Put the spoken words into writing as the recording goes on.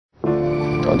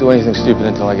Don't do anything stupid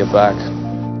until I get back.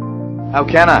 How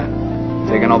can I?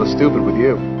 Taking all the stupid with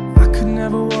you. I could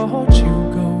never watch you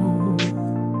go.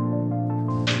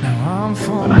 Now I'm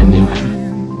falling. But I knew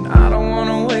him. I don't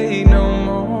wanna wait no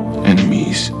more.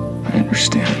 Enemies, I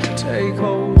understand. Take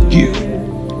hold of You.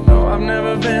 No, I've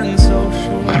never been so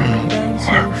sure. I don't know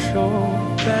who you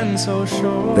are. Been so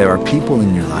sure. There are people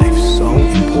in your life so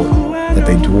important that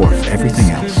they dwarf everything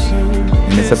else.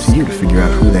 And it's up to you to figure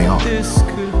out who they are.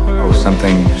 Oh,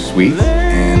 something sweet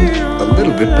and a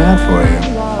little bit bad for you.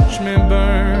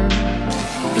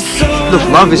 Look,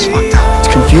 love is fucked up.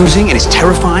 It's confusing and it's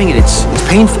terrifying and it's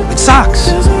painful. It sucks.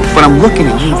 But I'm looking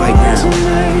at you right now.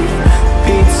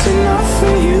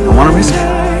 I want to risk it.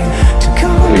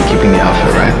 You're keeping the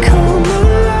outfit, right?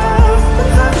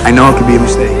 I know it could be a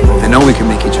mistake. I know we can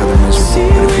make each other miserable.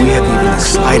 But if we had even the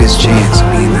slightest chance of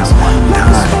being that one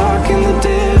time,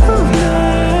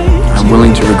 I'm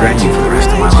willing to regret you for the rest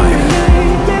of my life.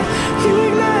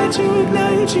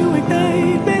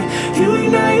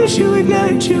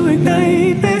 You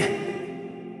ignite me.